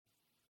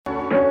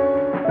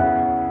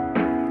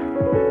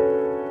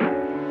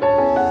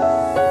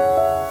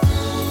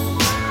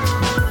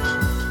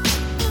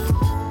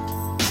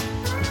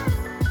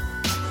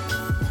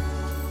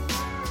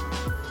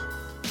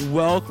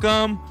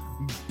welcome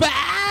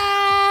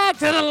back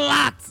to the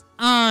Locked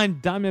On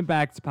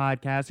Diamondbacks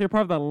podcast. You're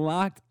part of the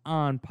Locked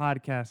On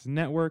Podcast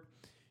Network.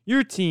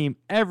 Your team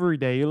every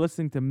day. You're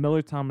listening to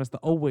Miller Thomas, the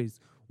always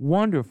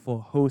wonderful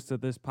host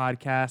of this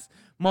podcast,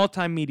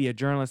 multimedia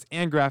journalist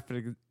and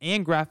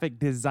graphic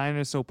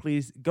designer. So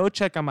please go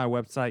check out my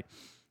website,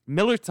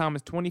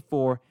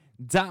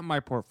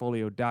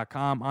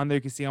 millerthomas24.myportfolio.com. On there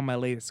you can see all my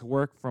latest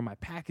work, from my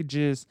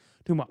packages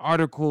to my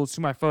articles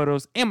to my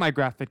photos and my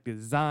graphic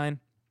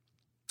design.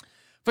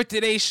 For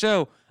today's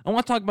show, I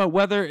want to talk about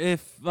whether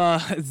if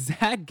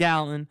Zach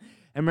Gallen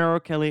and Merrill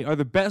Kelly are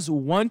the best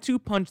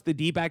 1-2 punch the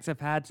D-backs have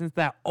had since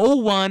that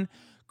 0-1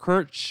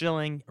 Curt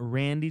Schilling,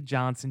 Randy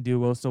Johnson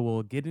duo. So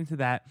we'll get into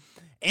that.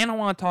 And I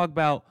want to talk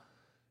about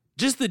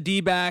just the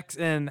D-backs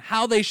and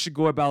how they should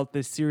go about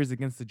this series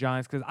against the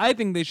Giants, because I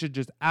think they should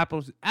just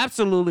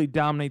absolutely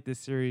dominate this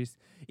series.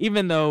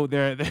 Even though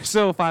they're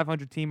still a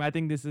 500 team, I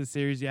think this is a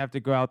series you have to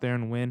go out there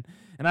and win.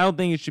 And I don't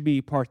think it should be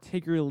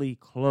particularly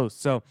close.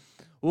 So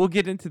we'll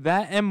get into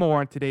that and more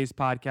on today's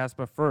podcast.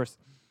 But first,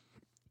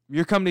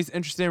 your company's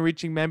interested in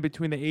reaching men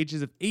between the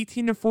ages of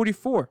 18 and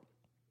 44.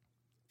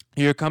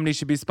 Your company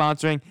should be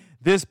sponsoring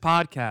this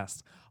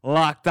podcast.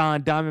 Locked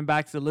On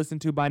Diamondbacks, are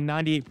listened to by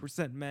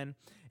 98% men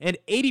and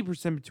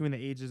 80% between the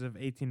ages of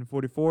 18 and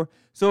 44.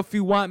 So if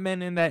you want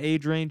men in that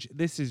age range,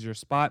 this is your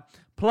spot.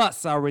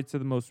 Plus, our rates are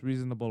the most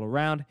reasonable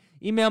around.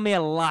 Email me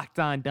at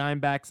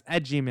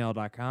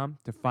lockedondiamondbacks@gmail.com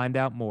to find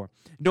out more.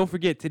 And don't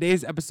forget,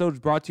 today's episode is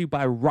brought to you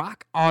by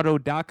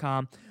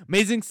rockauto.com.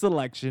 Amazing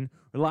selection,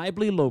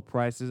 reliably low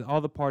prices,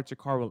 all the parts your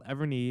car will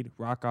ever need.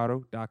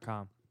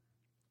 rockauto.com.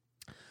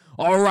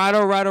 All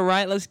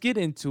right. Let's get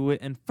into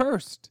it. And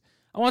first,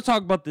 I want to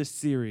talk about this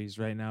series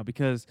right now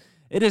because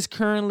it is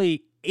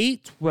currently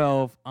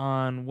 8-12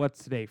 on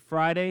what's today,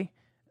 Friday.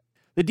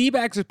 The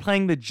D-backs are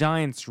playing the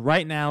Giants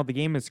right now. The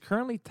game is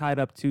currently tied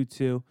up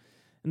 2-2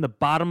 in the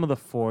bottom of the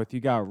fourth. You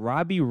got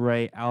Robbie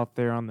Ray out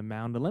there on the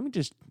mound. And let me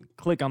just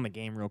click on the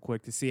game real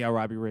quick to see how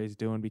Robbie Ray is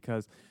doing,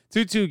 because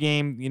 2-2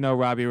 game, you know,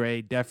 Robbie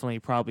Ray definitely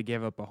probably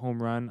gave up a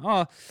home run.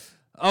 Oh,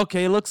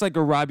 okay, looks like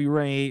a Robbie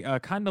Ray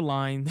kind of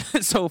line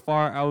so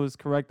far. I was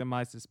correct in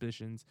my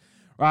suspicions.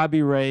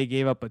 Robbie Ray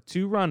gave up a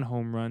 2-run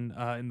home run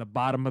in the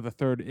bottom of the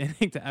third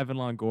inning to Evan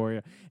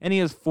Longoria, and he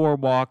has 4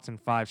 walks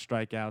and 5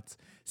 strikeouts,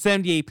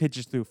 78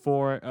 pitches through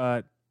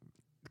 4.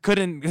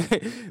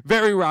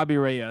 Very Robbie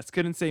Ray-esque.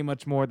 Couldn't say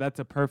much more. That's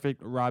a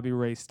perfect Robbie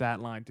Ray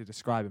stat line to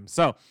describe him.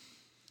 So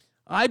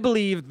I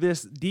believe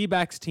this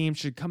D-backs team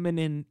should come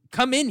in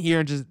here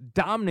and just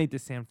dominate the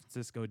San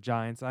Francisco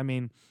Giants. I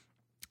mean,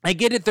 I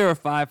get it, they're a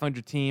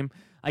 500 team.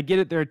 I get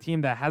it, they're a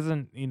team that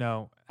hasn't,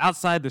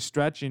 outside the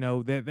stretch,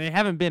 they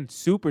haven't been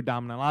super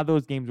dominant. A lot of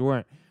those games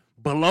weren't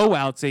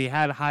blowouts. They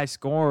had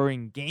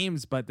high-scoring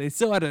games, but they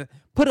still had to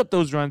put up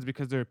those runs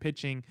because their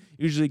pitching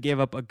usually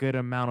gave up a good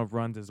amount of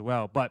runs as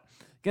well. But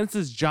against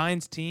this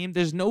Giants team,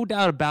 there's no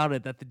doubt about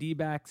it that the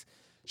D-backs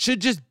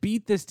should just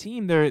beat this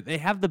team. They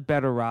have the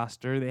better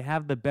roster. They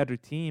have the better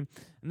team,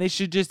 and they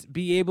should just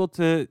be able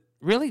to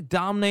really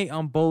dominate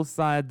on both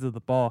sides of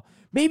the ball.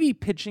 Maybe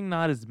pitching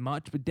not as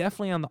much, but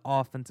definitely on the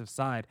offensive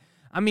side.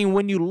 I mean,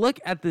 when you look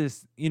at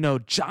this,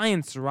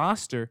 Giants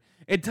roster,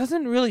 it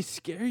doesn't really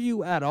scare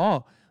you at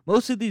all.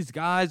 Most of these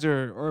guys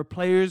are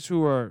players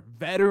who are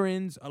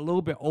veterans, a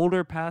little bit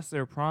older past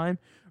their prime,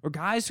 or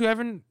guys who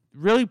haven't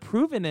really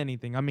proven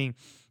anything. I mean,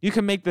 you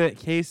can make the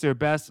case their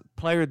best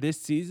player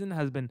this season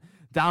has been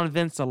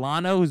Donovan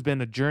Solano, who's been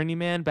a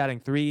journeyman,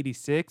 batting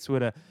 .386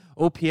 with a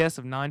OPS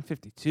of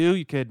 .952.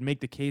 You could make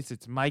the case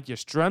it's Mike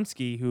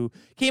Yastrzemski, who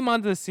came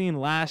onto the scene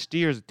last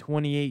year as a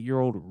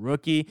 28-year-old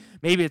rookie.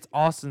 Maybe it's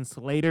Austin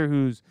Slater,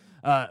 who's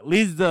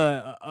leads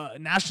the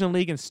National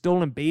League in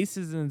stolen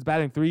bases and is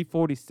batting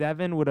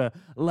 .347 with a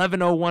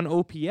 1101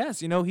 OPS.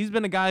 He's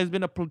been a guy who's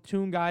been a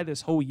platoon guy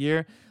this whole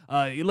year.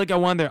 You look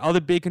at one of their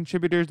other big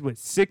contributors with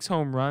 6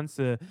 home runs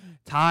to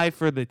tie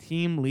for the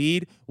team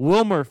lead,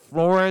 Wilmer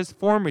Flores,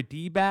 former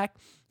D-back.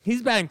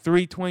 He's batting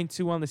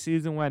 .322 on the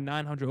season with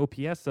 900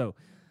 OPS. So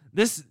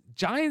this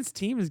Giants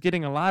team is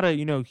getting a lot of,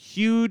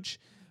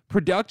 huge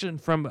production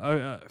from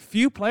a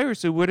few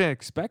players who wouldn't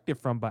expect it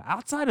from. But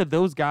outside of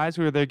those guys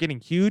who they're getting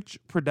huge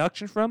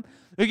production from,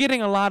 they're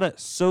getting a lot of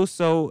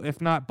so-so, if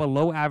not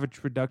below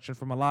average production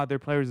from a lot of their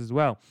players as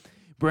well.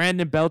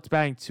 Brandon Belt's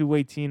batting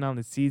 .218 on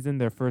the season,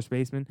 their first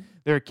baseman.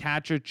 Their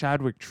catcher,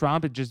 Chadwick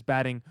Tromp, is just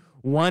batting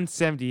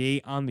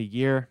 .178 on the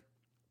year.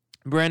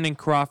 Brandon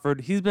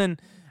Crawford, he's been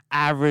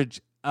average,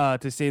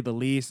 to say the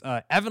least.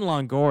 Evan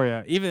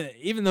Longoria,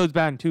 even though he's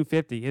batting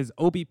 .250, his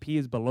OBP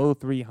is below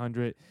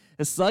 300.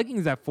 His slugging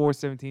is at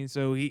 .417,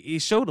 so he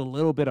showed a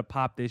little bit of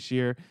pop this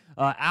year.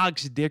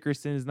 Alex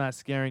Dickerson is not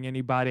scaring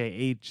anybody at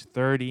age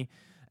 30.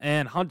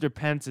 And Hunter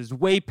Pence is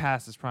way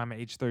past his prime at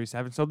age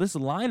 37. So this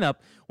lineup,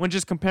 when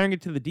just comparing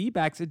it to the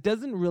D-backs, it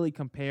doesn't really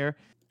compare.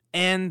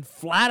 And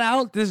flat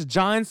out, this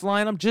Giants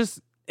lineup just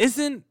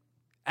isn't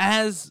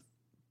as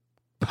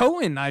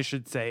potent, I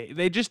should say.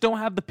 They just don't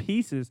have the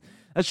pieces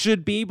that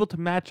should be able to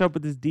match up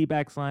with this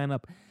D-backs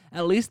lineup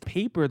at least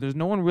paper, there's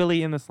no one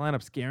really in this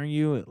lineup scaring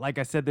you. Like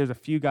I said, there's a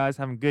few guys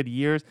having good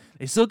years.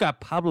 They still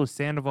got Pablo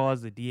Sandoval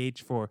as the DH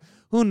for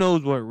who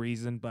knows what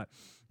reason, but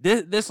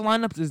this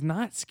lineup does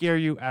not scare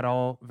you at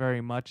all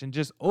very much. And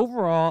just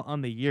overall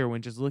on the year,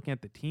 when just looking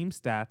at the team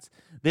stats,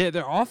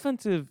 their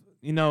offensive,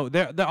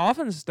 their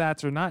offensive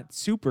stats are not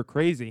super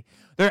crazy.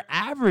 Their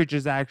average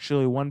is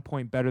actually 1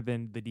 point better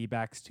than the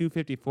D-backs,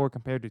 254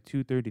 compared to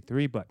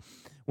 233. But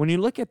when you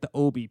look at the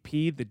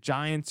OBP, the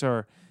Giants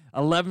are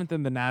 11th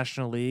in the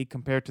National League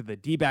compared to the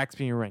D-backs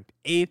being ranked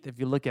 8th. If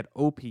you look at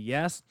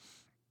OPS,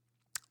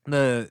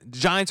 the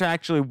Giants are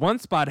actually one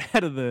spot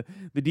ahead of the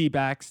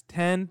D-backs,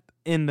 10th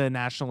in the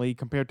National League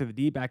compared to the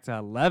D-backs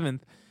at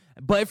 11th.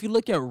 But if you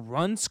look at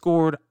runs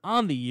scored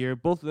on the year,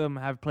 both of them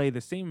have played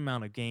the same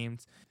amount of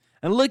games.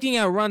 And looking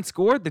at runs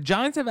scored, the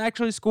Giants have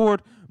actually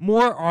scored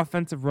more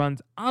offensive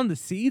runs on the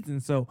season.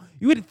 So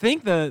you would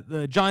think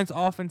the Giants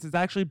offense is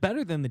actually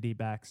better than the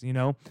D-backs,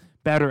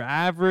 better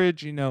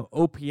average,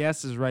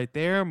 OPS is right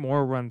there,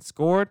 more runs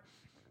scored.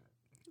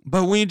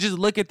 But when you just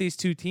look at these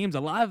two teams, a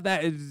lot of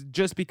that is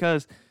just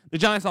because the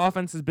Giants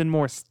offense has been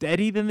more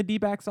steady than the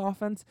D-backs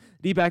offense.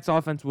 D-backs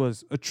offense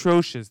was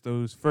atrocious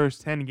those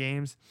first 10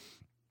 games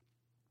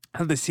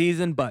of the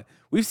season, but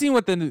we've seen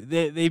what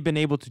they've been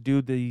able to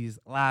do these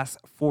last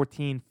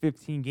 14,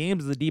 15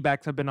 games. The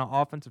D-backs have been on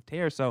offensive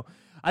tear, so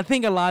I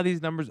think a lot of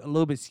these numbers are a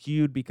little bit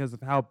skewed because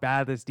of how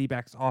bad this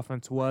D-backs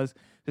offense was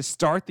to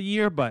start the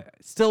year, but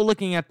still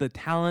looking at the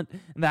talent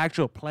and the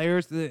actual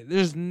players,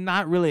 there's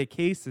not really a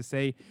case to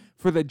say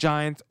for the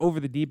Giants over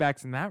the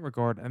D-backs in that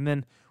regard. And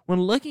then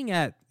when looking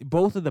at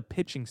both of the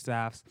pitching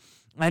staffs,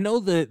 I know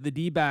the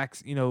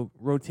D-backs,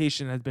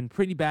 rotation has been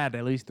pretty bad,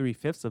 at least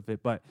 3/5 of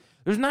it, but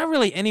there's not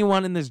really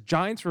anyone in this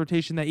Giants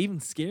rotation that even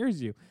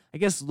scares you. I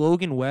guess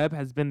Logan Webb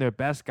has been their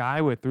best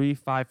guy with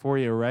 3.54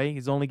 ERA.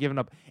 He's only given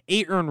up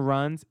 8 earned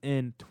runs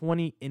in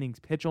 20 innings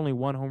pitched, only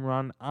 1 home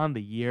run on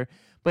the year.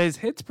 But his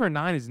hits per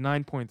 9 is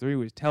 9.3,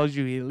 which tells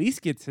you he at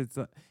least gets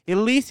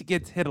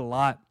hit a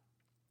lot.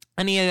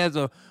 And he has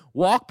a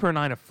walk per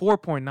 9 of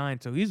 4.9,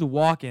 so he's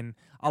walking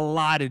a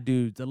lot of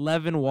dudes.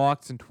 11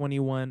 walks and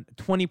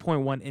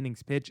 20.1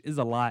 innings pitched is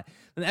a lot.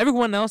 And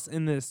everyone else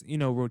in this,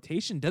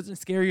 rotation doesn't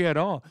scare you at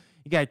all.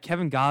 You got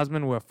Kevin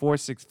Gausman with a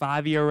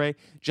 4.65 ERA,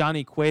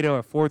 Johnny Cueto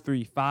at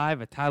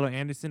 4.35, a Tyler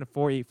Anderson at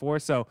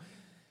 4.84. So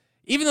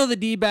even though the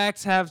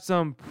D-backs have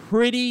some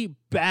pretty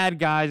bad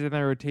guys in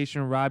their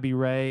rotation, Robbie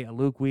Ray, a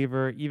Luke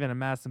Weaver, even a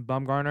Madison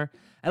Bumgarner,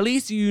 at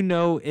least it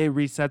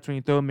resets when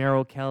you throw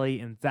Merrill Kelly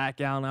and Zach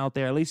Gallen out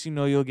there. At least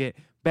you'll get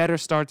better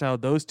starts out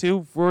of those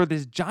two. For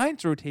this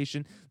Giants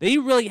rotation, they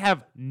really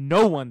have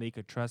no one they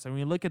could trust. And when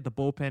you look at the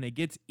bullpen, it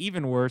gets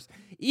even worse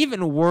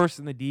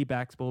than the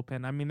D-backs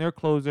bullpen. I mean, their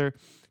closer,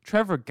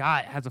 Trevor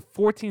Gott, has a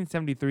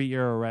 14.73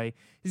 ERA.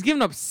 He's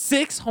given up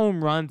 6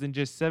 home runs in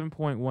just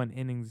 7.1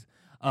 innings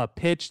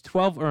pitched,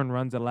 12 earned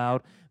runs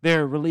allowed.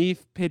 Their other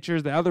relief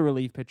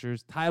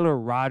pitchers, Tyler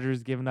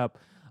Rogers giving up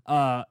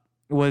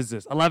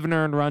 11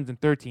 earned runs in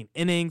 13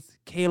 innings.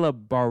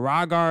 Caleb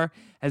Baragar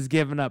has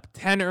given up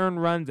 10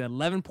 earned runs in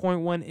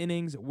 11.1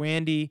 innings.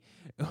 Wandy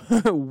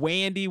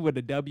with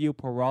a W,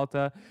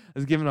 Peralta,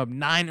 has given up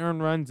 9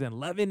 earned runs in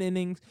 11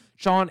 innings.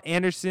 Sean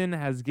Anderson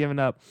has given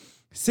up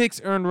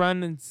 6 earned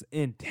runs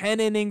in 10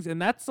 innings.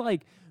 And that's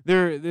like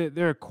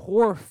their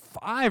core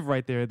 5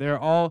 right there.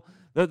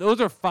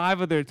 Those are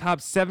 5 of their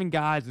top 7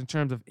 guys in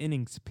terms of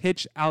innings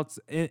pitched out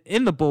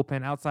in the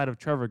bullpen outside of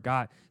Trevor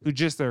Gott, who's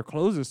just their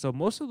closer. So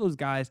most of those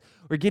guys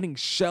are getting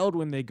shelled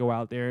when they go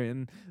out there.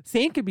 And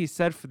same could be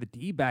said for the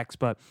D-backs,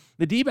 but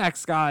the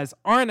D-backs guys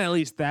aren't at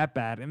least that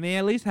bad. And they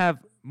at least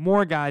have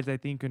more guys I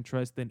think can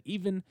trust than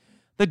even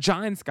the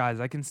Giants guys.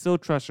 I can still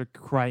trust a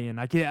Crayon.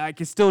 I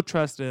can still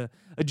trust a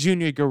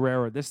Junior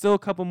Guerrero. There's still a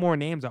couple more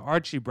names,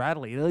 Archie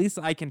Bradley. At least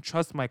I can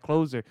trust my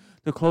closer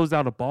to close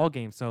out a ball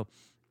game. So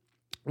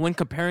when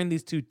comparing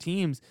these two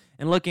teams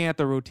and looking at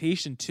the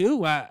rotation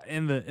too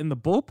in the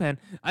bullpen,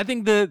 I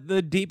think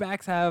the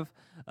D-backs have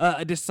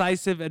a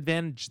decisive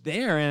advantage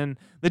there. And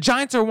the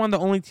Giants are one of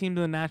the only teams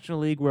in the National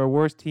League where a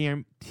worse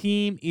team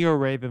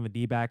ERA than the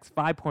D-backs,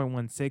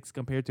 5.16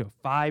 compared to a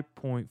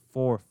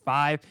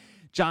 5.45.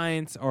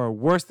 Giants are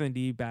worse than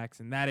D-backs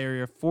in that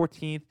area,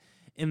 14th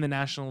in the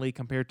National League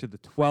compared to the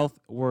 12th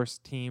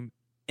worst team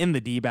in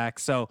the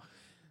D-backs. So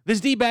this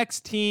D-backs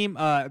team,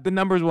 the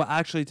numbers will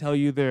actually tell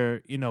you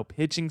their,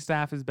 pitching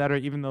staff is better,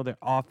 even though their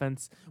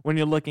offense, when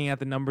you're looking at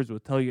the numbers, will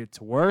tell you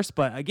it's worse.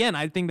 But again,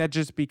 I think that's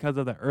just because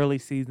of the early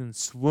season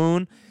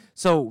swoon.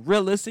 So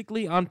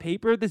realistically, on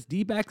paper, this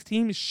D-backs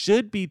team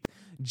should beat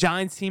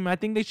Giants team. I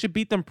think they should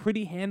beat them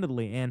pretty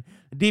handily. And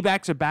the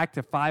D-backs are back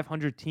to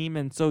 500 team,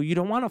 and so you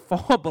don't want to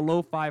fall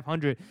below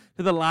 500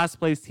 to the last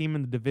place team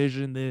in the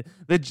division.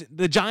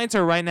 The Giants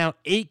are right now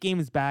 8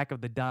 games back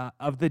of the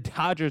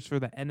Dodgers for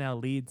the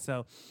NL lead.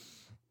 So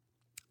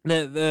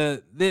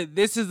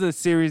this is a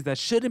series that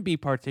shouldn't be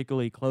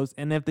particularly close.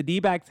 And if the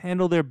D-backs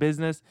handle their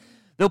business,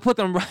 they'll put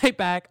them right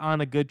back on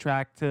a good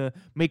track to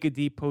make a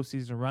deep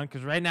postseason run,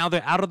 because right now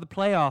they're out of the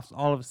playoffs.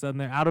 All of a sudden,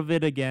 they're out of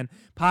it again.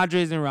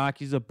 Padres and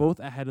Rockies are both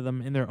ahead of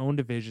them in their own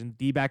division.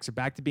 D-backs are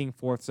back to being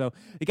fourth, so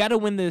they got to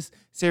win this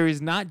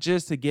series not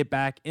just to get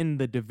back in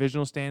the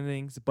divisional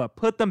standings, but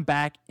put them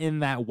back in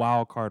that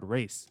wild card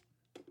race.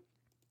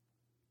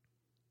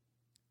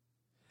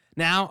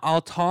 Now, I'll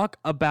talk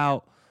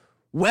about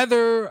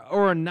whether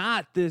or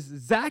not this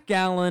Zach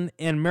Gallen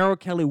and Merrill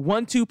Kelly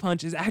 1-2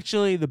 punch is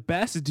actually the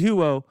best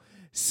duo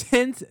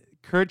since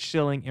Curt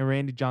Schilling and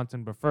Randy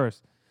Johnson. But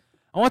first,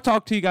 I want to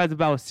talk to you guys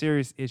about a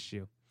serious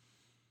issue.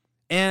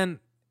 And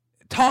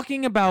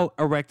talking about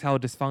erectile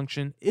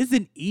dysfunction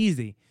isn't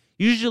easy.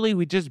 Usually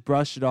we just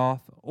brush it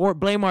off or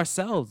blame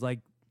ourselves, like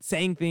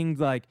saying things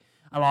like,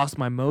 I lost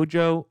my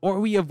mojo, or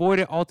we avoid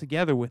it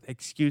altogether with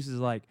excuses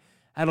like,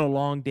 I had a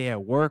long day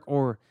at work,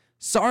 or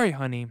sorry,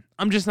 honey,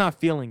 I'm just not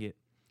feeling it.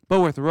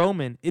 But with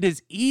Roman, it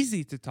is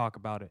easy to talk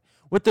about it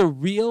with a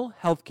real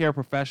healthcare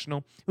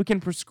professional who can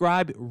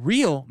prescribe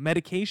real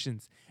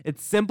medications.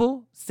 It's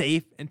simple,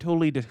 safe, and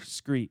totally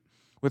discreet.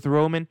 With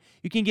Roman,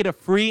 you can get a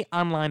free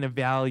online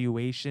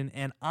evaluation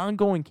and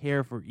ongoing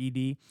care for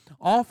ED,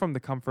 all from the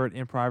comfort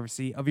and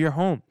privacy of your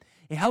home.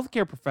 A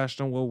healthcare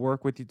professional will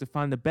work with you to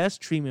find the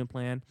best treatment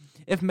plan.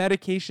 If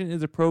medication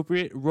is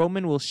appropriate,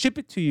 Roman will ship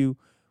it to you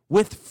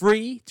with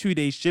free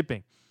 2-day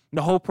shipping.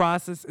 The whole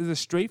process is a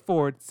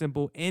straightforward,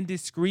 simple, and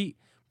discreet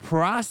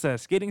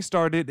process. Getting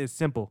started is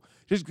simple.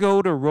 Just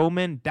go to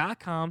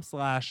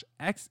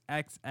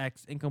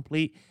roman.com/xxx and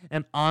complete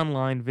an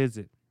online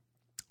visit.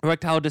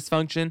 Erectile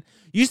dysfunction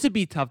used to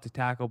be tough to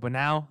tackle, but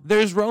now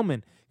there's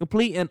Roman.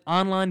 Complete an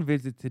online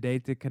visit today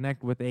to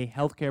connect with a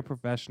healthcare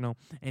professional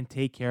and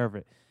take care of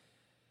it.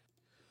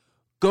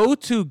 Go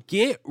to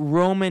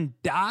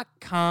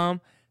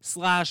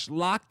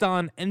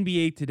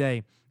getroman.com/LockedOnNBA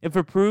today. If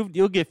approved,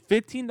 you'll get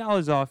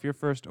 $15 off your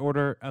first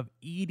order of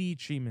ED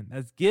treatment.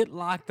 That's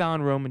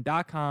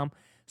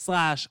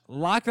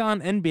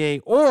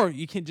getlockedonroman.com/LockedOnNBA, or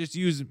you can just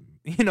use,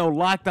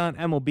 Locked On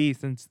MLB,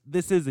 since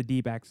this is a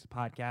D-backs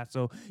podcast.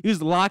 So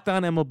use Locked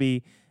On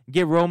MLB,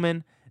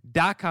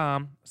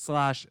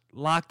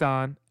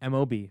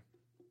 getroman.com/LockedOnMLB.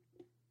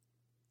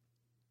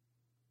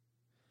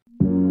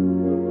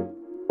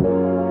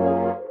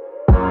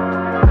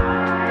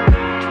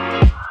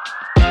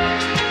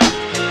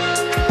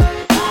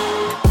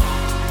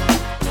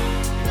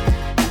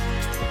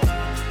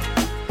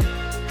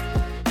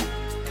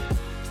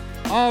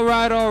 All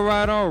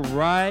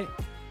right.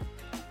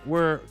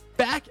 We're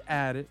back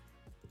at it.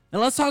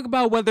 And let's talk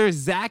about whether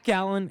Zach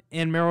Gallen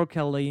and Merrill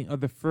Kelly are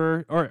the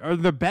first or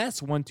the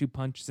best 1-2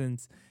 punch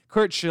since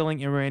Curt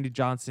Schilling and Randy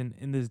Johnson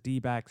in this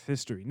D-backs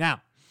history.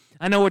 Now,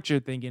 I know what you're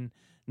thinking.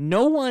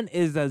 No one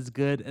is as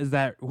good as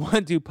that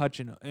 1-2 punch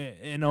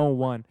in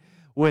 0-1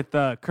 with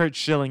Curt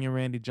Schilling and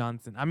Randy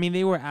Johnson. I mean,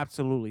 they were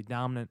absolutely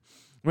dominant.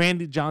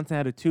 Randy Johnson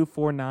had a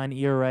 2.49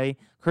 ERA.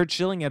 Curt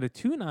Schilling had a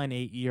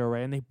 2.98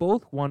 ERA, and they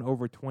both won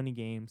over 20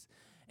 games.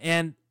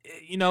 And,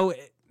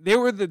 they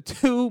were the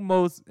two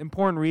most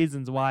important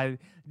reasons why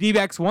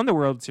D-backs won the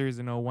World Series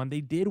in 0-1.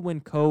 They did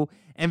win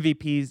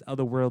co-MVPs of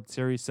the World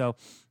Series, so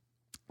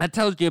that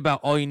tells you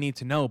about all you need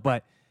to know.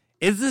 But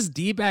is this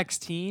D-backs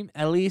team,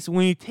 at least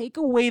when you take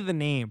away the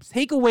names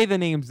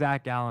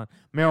Zach Gallen,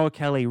 Merrill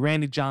Kelly,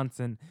 Randy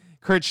Johnson,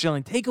 Curt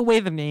Schilling, take away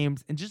the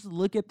names and just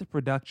look at the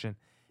production.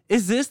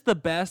 Is this the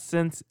best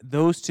since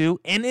those two?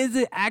 And is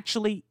it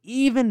actually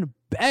even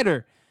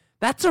better?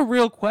 That's a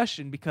real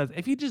question, because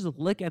if you just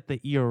look at the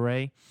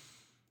ERA,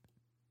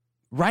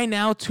 right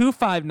now,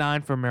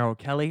 2.59 for Merrill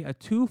Kelly, a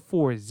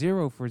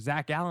 2.40 for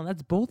Zach Gallen.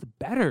 That's both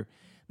better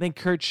than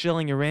Curt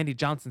Schilling and Randy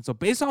Johnson. So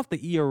based off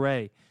the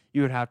ERA,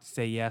 you would have to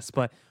say yes.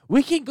 But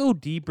we can go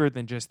deeper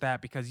than just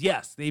that, because,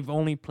 yes, they've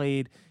only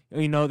played,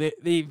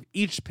 they've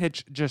each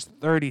pitched just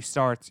 30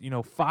 starts,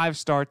 5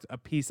 starts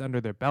apiece under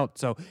their belt.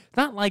 So it's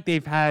not like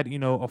they've had,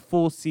 a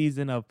full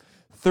season of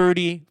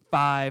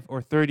 35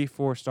 or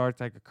 34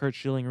 starts like Curt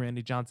Schilling and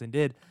Randy Johnson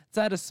did. It's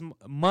at a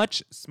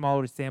much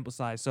smaller sample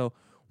size. So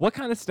what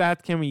kind of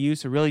stats can we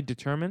use to really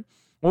determine?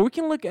 Well, we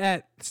can look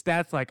at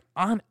stats like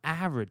on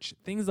average,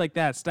 things like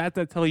that, stats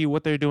that tell you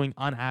what they're doing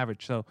on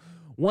average. So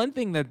one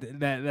thing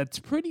that's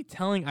pretty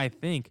telling, I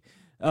think,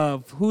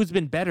 of who's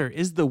been better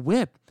is the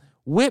whip.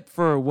 Whip,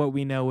 for what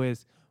we know,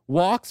 is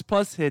walks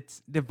plus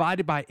hits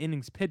divided by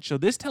innings pitched. So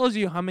this tells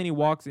you how many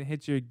walks and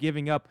hits you're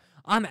giving up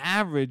on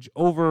average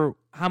over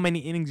how many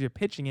innings you're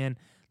pitching in.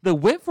 The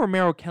whip for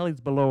Merrill Kelly is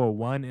below a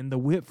 1, and the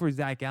whip for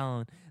Zach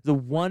Gallen is a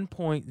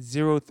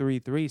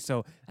 1.033.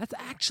 So that's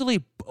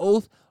actually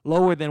both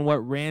lower than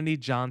what Randy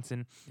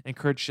Johnson and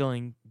Curt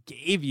Schilling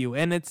gave you.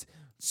 And it's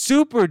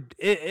super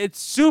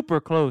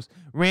close.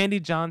 Randy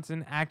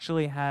Johnson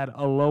actually had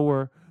a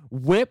lower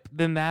whip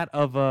than that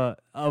of a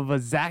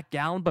Zach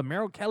Gallen, but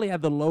Merrill Kelly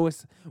had the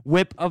lowest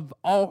whip of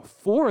all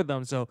 4 of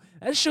them. So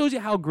that shows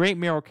you how great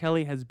Merrill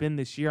Kelly has been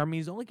this year. I mean,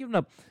 he's only given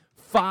up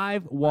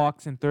 5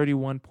 walks and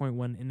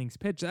 31.1 innings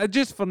pitched. That's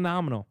just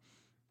phenomenal.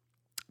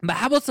 But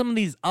how about some of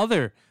these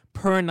other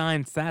per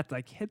 9 stats,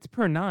 like hits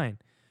per 9?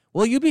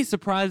 Well, you'd be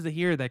surprised to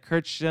hear that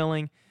Curt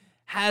Schilling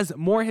has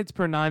more hits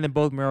per 9 than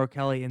both Merrill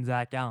Kelly and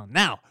Zach Gallen.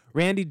 Now,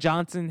 Randy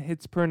Johnson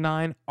hits per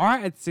 9 are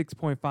at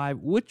 6.5,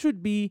 which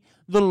would be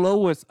the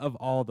lowest of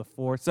all the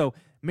four. So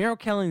Merrill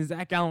Kelly and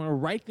Zach Gallen are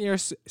right there,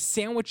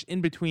 sandwiched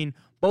in between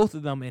both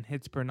of them in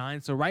hits per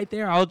 9. So right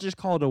there, I'll just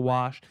call it a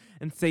wash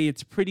and say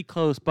it's pretty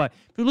close. But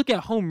if you look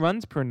at home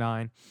runs per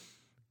 9,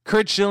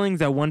 Curt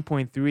Schilling's at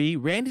 1.3,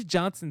 Randy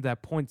Johnson's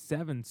at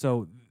 0.7,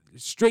 so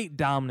straight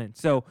dominant.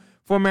 So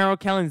for Merrill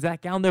Kelly and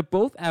Zach Gallen, they're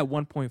both at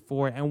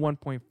 1.4 and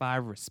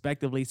 1.5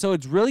 respectively. So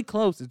it's really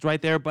close. It's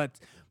right there, but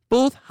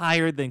both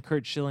higher than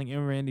Curt Schilling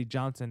and Randy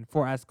Johnson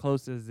for as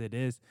close as it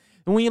is.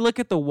 And when you look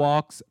at the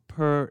walks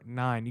per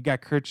 9, you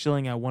got Curt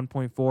Schilling at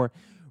 1.4,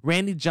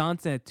 Randy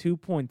Johnson at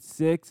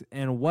 2.6,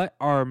 and what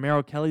are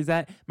Merrill Kelly's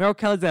at? Merrill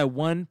Kelly's at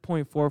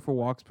 1.4 for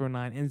walks per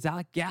 9, and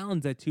Zach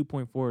Gallen's at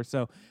 2.4.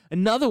 So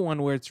another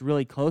one where it's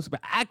really close, but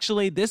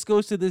actually this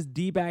goes to this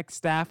D-back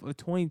staff of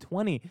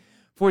 2020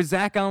 for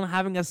Zach Gallen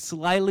having a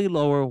slightly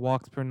lower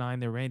walks per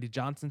 9 than Randy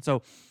Johnson.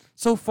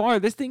 So far,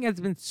 this thing has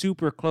been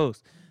super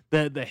close.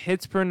 The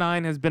hits per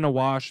 9 has been a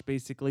wash,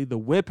 basically. The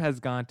whip has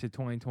gone to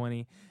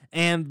 2020,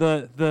 and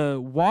the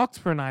walks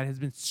per 9 has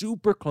been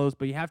super close,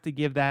 but you have to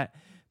give that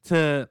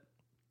to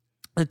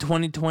the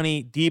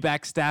 2020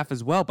 D-back staff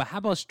as well. But how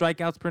about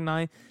strikeouts per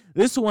 9?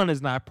 This one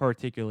is not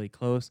particularly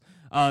close.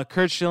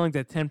 Curt Schilling's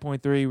at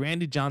 10.3.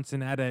 Randy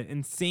Johnson at an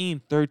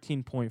insane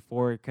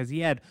 13.4 because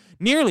he had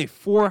nearly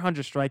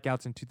 400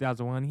 strikeouts in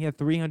 2001. He had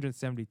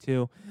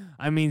 372.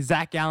 I mean,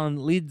 Zach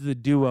Gallen leads the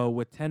duo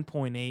with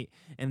 10.8,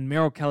 and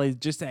Merrill Kelly's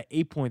just at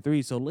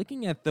 8.3. So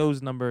looking at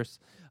those numbers,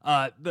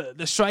 the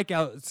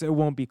strikeouts, it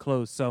won't be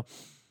close. So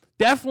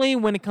definitely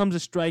when it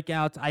comes to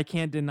strikeouts, I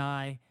can't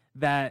deny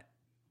that,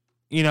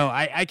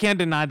 I can't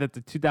deny that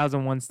the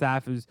 2001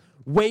 staff is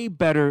way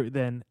better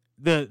than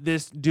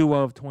this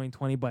duo of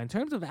 2020. But in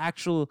terms of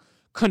actual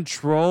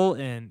control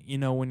and,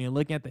 when you're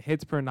looking at the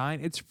hits per 9,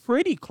 it's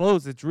pretty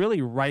close. It's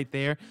really right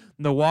there.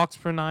 The walks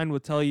per 9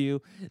 will tell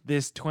you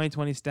this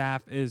 2020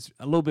 staff is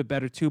a little bit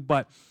better too.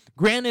 But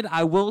granted,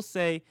 I will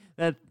say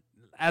that,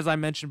 as I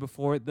mentioned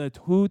before, the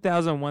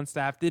 2001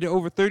 staff did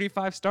over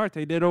 35 starts.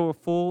 They did over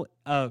full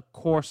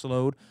course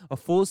load, a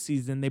full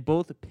season. They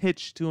both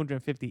pitched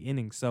 250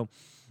 innings. So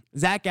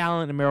Zach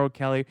Gallen and Merrill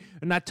Kelly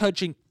are not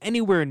touching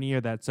anywhere near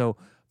that. So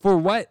for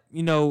what,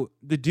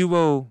 the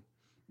duo,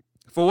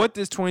 for what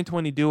this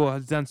 2020 duo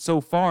has done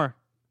so far,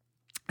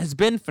 has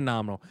been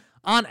phenomenal.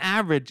 On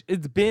average,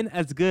 it's been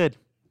as good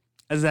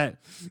as that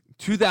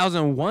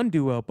 2001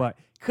 duo. But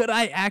could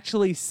I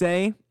actually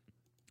say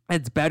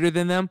it's better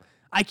than them?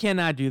 I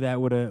cannot do that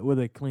with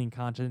a clean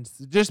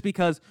conscience, just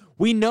because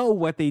we know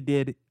what they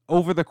did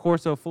over the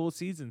course of a full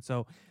season.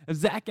 So if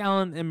Zach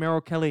Gallen and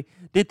Merrill Kelly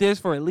did this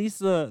for at least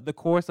the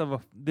course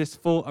of this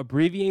full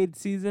abbreviated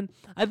season,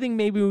 I think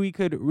maybe we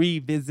could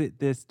revisit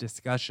this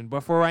discussion.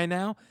 But for right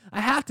now,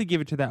 I have to give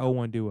it to that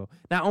 0-1 duo.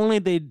 Not only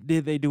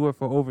did they do it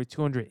for over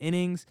 200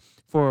 innings,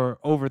 for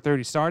over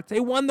 30 starts, they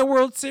won the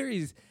World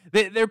Series.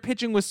 Their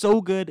pitching was so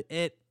good,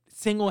 it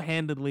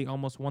single-handedly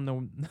almost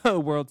won the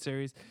World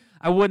Series.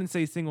 I wouldn't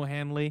say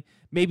single-handedly,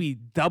 maybe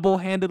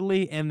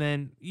double-handedly, and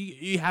then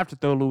you have to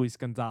throw Luis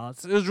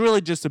Gonzalez. It was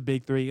really just a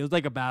big three. It was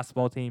like a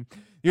basketball team.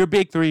 Your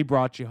big three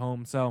brought you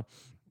home. So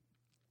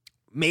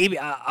maybe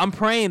I'm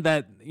praying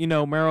that,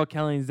 Merrill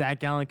Kelly and Zach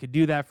Gallen could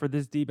do that for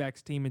this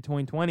D-backs team in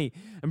 2020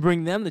 and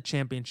bring them the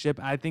championship.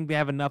 I think they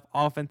have enough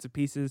offensive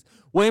pieces,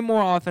 way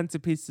more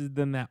offensive pieces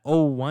than that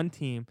 0-1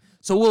 team.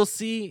 So we'll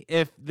see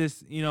if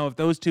this, if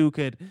those two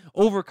could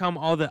overcome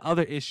all the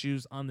other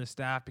issues on the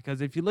staff.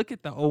 Because if you look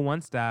at the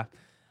 0-1 staff,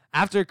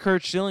 after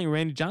Curt Schilling,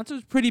 Randy Johnson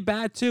was pretty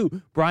bad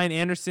too. Brian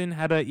Anderson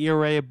had an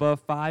ERA above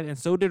 5, and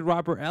so did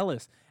Robert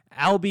Ellis.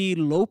 Albie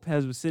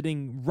Lopez was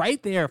sitting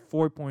right there at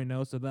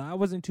 4.0, so that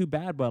wasn't too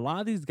bad. But a lot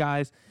of these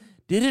guys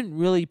didn't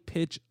really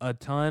pitch a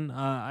ton.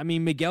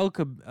 Miguel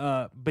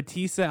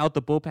Batista out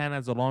the bullpen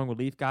as a long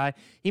relief guy.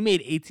 He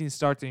made 18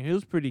 starts, and he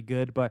was pretty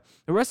good. But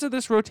the rest of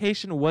this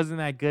rotation wasn't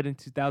that good in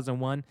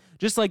 2001,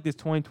 just like this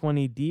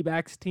 2020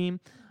 D-backs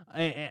team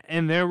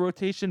and their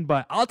rotation.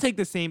 But I'll take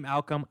the same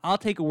outcome. I'll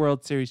take a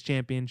World Series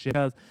championship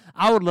because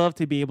I would love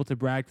to be able to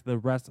brag to the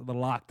rest of the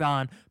Locked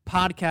On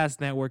Podcast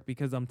Network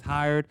because I'm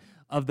tired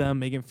of them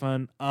making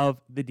fun of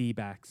the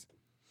D-backs.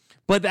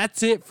 But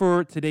that's it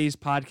for today's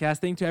podcast.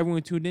 Thanks to everyone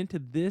who tuned in to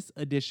this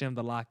edition of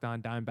the Locked On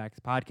Diamondbacks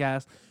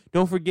podcast.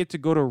 Don't forget to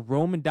go to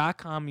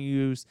Roman.com and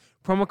use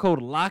promo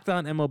code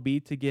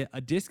LOCKEDONMLB to get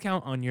a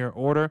discount on your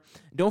order.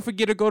 Don't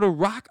forget to go to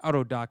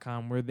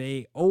RockAuto.com where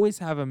they always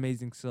have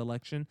amazing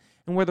selection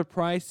and where the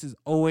price is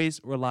always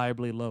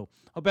reliably low.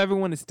 Hope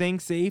everyone is staying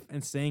safe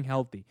and staying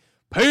healthy.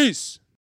 Peace!